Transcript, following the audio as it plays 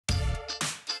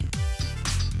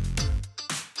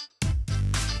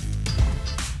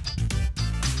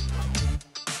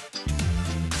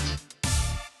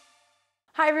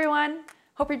Hi everyone,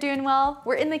 hope you're doing well.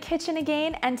 We're in the kitchen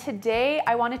again, and today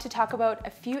I wanted to talk about a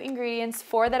few ingredients,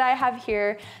 four that I have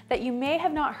here that you may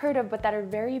have not heard of, but that are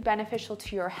very beneficial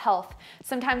to your health.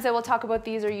 Sometimes I will talk about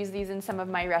these or use these in some of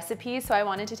my recipes, so I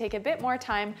wanted to take a bit more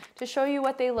time to show you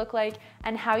what they look like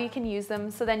and how you can use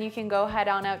them, so then you can go head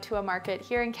on out to a market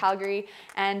here in Calgary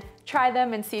and try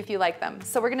them and see if you like them.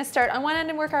 So we're gonna start on one end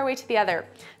and work our way to the other.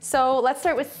 So let's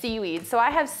start with seaweed. So I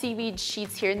have seaweed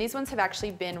sheets here, and these ones have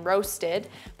actually been roasted,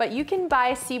 but you can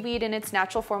buy seaweed in its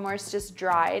natural form where it's just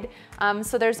dried.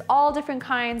 So there's all different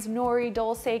kinds, nori,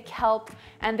 dulce, kelp,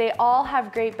 and they all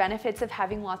have great benefits of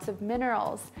having lots of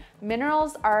minerals.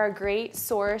 Minerals are a great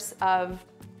source of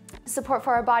support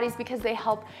for our bodies because they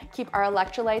help keep our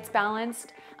electrolytes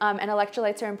balanced. And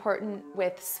electrolytes are important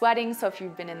with sweating. So if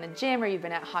you've been in the gym or you've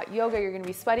been at hot yoga, you're gonna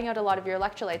be sweating out a lot of your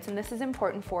electrolytes, and this is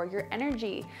important for your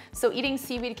energy. So eating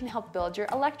seaweed can help build your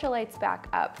electrolytes back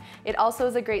up. It also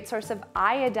is a great source of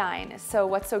iodine. So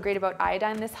what's so great about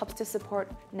iodine? This helps to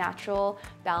support natural,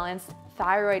 balanced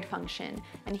thyroid function.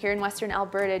 And here in Western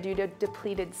Alberta, due to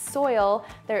depleted soil,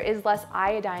 there is less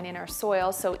iodine in our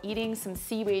soil. So eating some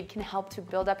seaweed can help to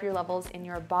build up your levels in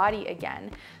your body again.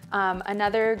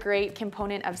 Another great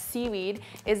component of seaweed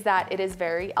is that it is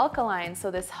very alkaline.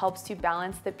 So this helps to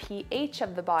balance the pH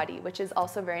of the body, which is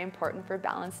also very important for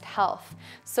balanced health.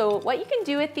 So what you can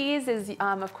do with these is,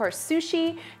 of course,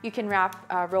 sushi. You can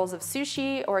wrap rolls of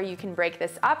sushi, or you can break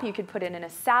this up. You could put it in a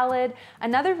salad.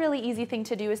 Another really easy thing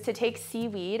to do is to take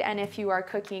seaweed, and if you are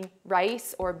cooking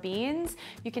rice or beans,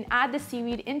 you can add the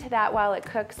seaweed into that while it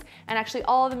cooks, and actually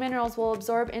all of the minerals will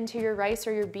absorb into your rice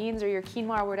or your beans or your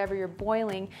quinoa or whatever you're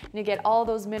boiling, and you get all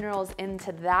those minerals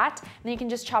into that. And then you can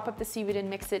just chop up the seaweed and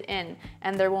mix it in,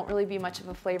 and there won't really be much of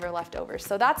a flavor left over.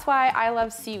 So that's why I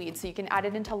love seaweed. So you can add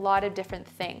it into a lot of different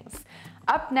things.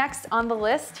 Up next on the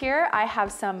list here, I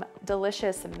have some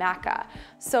delicious maca.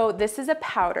 So this is a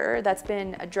powder that's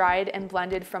been dried and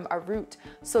blended from a root.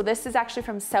 So this is actually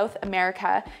from South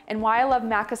America. And why I love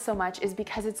maca so much is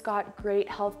because it's got great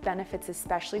health benefits,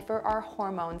 especially for our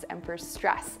hormones and for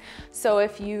stress. So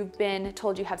if you've been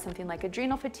told you have something like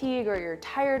adrenal fatigue or you're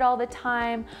tired all the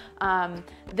time,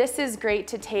 this is great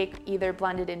to take either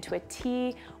blended into a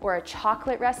tea or a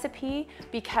chocolate recipe,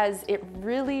 because it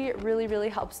really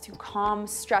helps to calm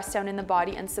stress down in the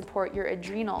body and support your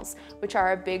adrenals, which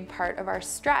are a big part of our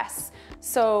stress.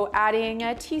 So adding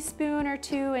a teaspoon or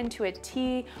two into a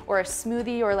tea or a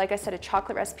smoothie, or like I said, a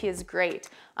chocolate recipe is great.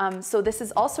 So this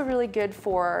is also really good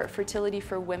for fertility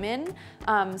for women.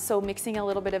 So mixing a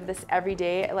little bit of this every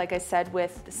day, like I said,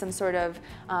 with some sort of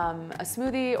a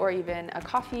smoothie or even a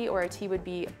coffee or a tea would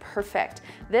be perfect.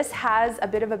 This has a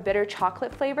bit of a bitter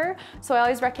chocolate flavor, so I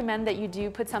always recommend that you do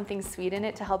put something sweet in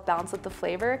it to help balance out the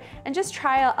flavor, and just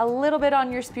try a little bit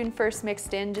on your spoon first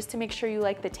mixed in, just to make sure you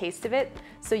like the taste of it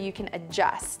so you can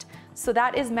adjust. So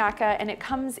that is maca, and it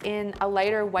comes in a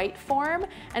lighter white form,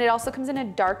 and it also comes in a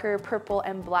darker purple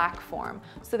and black form.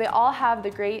 So they all have the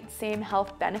great same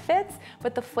health benefits,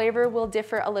 but the flavor will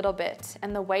differ a little bit,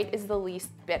 and the white is the least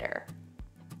bitter.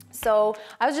 So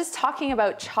I was just talking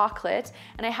about chocolate,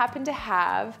 and I happen to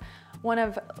have one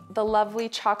of the lovely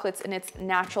chocolates in its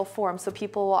natural form. So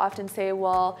people will often say,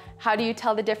 well, how do you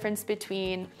tell the difference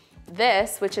between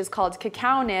this, which is called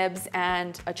cacao nibs,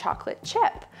 and a chocolate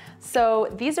chip? So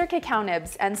these are cacao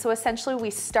nibs, and so essentially we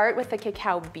start with the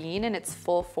cacao bean in its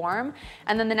full form,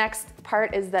 and then the next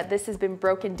part is that this has been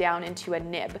broken down into a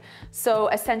nib. So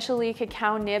essentially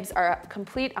cacao nibs are a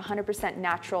complete 100%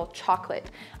 natural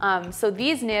chocolate. So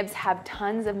these nibs have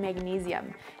tons of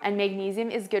magnesium, and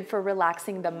magnesium is good for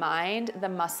relaxing the mind, the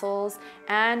muscles,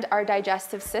 and our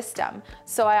digestive system.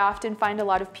 So I often find a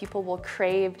lot of people will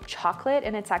crave chocolate,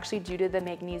 and it's actually due to the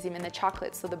magnesium in the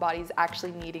chocolate. So the body's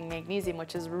actually needing magnesium,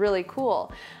 which is really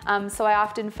cool. So I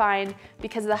often find,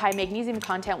 because of the high magnesium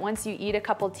content, once you eat a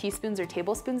couple teaspoons or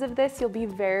tablespoons of this, you'll be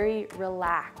very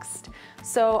relaxed.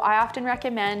 So I often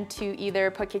recommend to either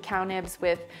put cacao nibs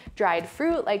with dried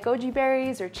fruit like goji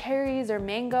berries or cherries or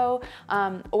mango,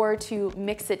 or to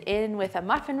mix it in with a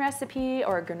muffin recipe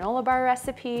or a granola bar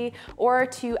recipe, or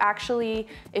to actually,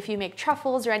 if you make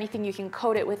truffles or anything, you can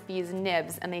coat it with these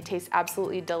nibs, and they taste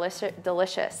absolutely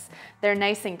delicious. They're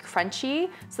nice and crunchy,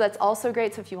 so that's also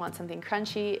great. So if you want something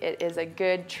crunchy, it is a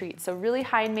good treat. So really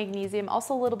high in magnesium,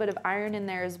 also a little bit of iron in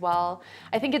there as well.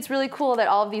 I think it's really cool that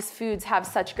all of these foods have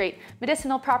such great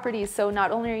medicinal properties. So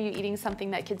not only are you eating something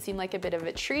that could seem like a bit of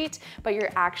a treat, but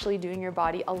you're actually doing your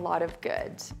body a lot of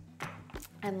good.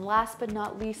 And last but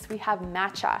not least, we have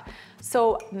matcha.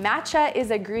 So matcha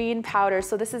is a green powder.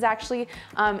 So this is actually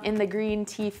in the green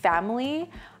tea family.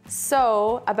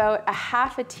 So about a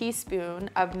half a teaspoon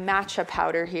of matcha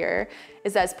powder here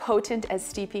is as potent as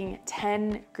steeping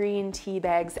 10 green tea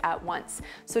bags at once.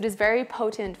 So it is very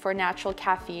potent for natural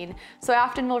caffeine. So I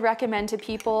often will recommend to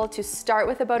people to start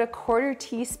with about a quarter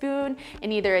teaspoon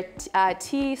in either a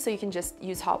tea, so you can just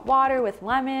use hot water with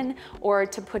lemon, or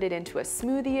to put it into a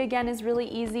smoothie again is really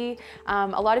easy. A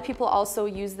lot of people also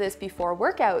use this before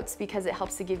workouts because it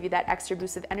helps to give you that extra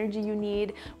boost of energy you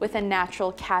need with a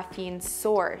natural caffeine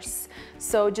source.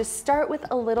 So just start with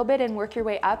a little bit and work your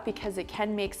way up, because it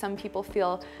can make some people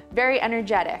feel very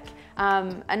energetic.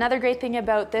 Another great thing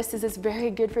about this is it's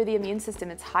very good for the immune system.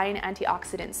 It's high in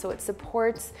antioxidants, so it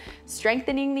supports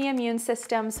strengthening the immune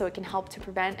system, so it can help to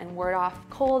prevent and ward off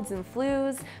colds and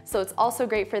flus. So it's also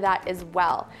great for that as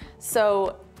well.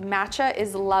 So matcha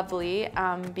is lovely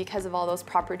because of all those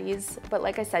properties, but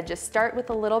like I said, just start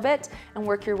with a little bit and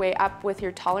work your way up with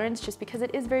your tolerance, just because it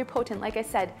is very potent. Like I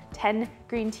said, 10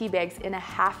 green tea bags in a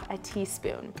half a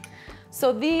teaspoon.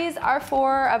 So these are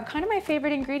four of kind of my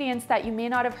favorite ingredients that you may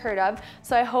not have heard of.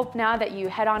 So I hope now that you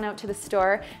head on out to the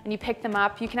store and you pick them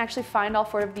up, you can actually find all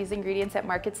four of these ingredients at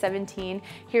Market 17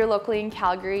 here locally in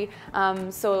Calgary.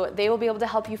 So they will be able to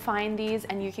help you find these,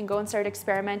 and you can go and start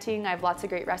experimenting. I have lots of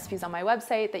great recipes on my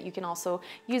website that you can also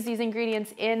use these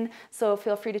ingredients in. So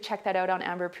feel free to check that out on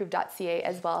amberapproved.ca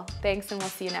as well. Thanks, and we'll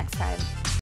see you next time.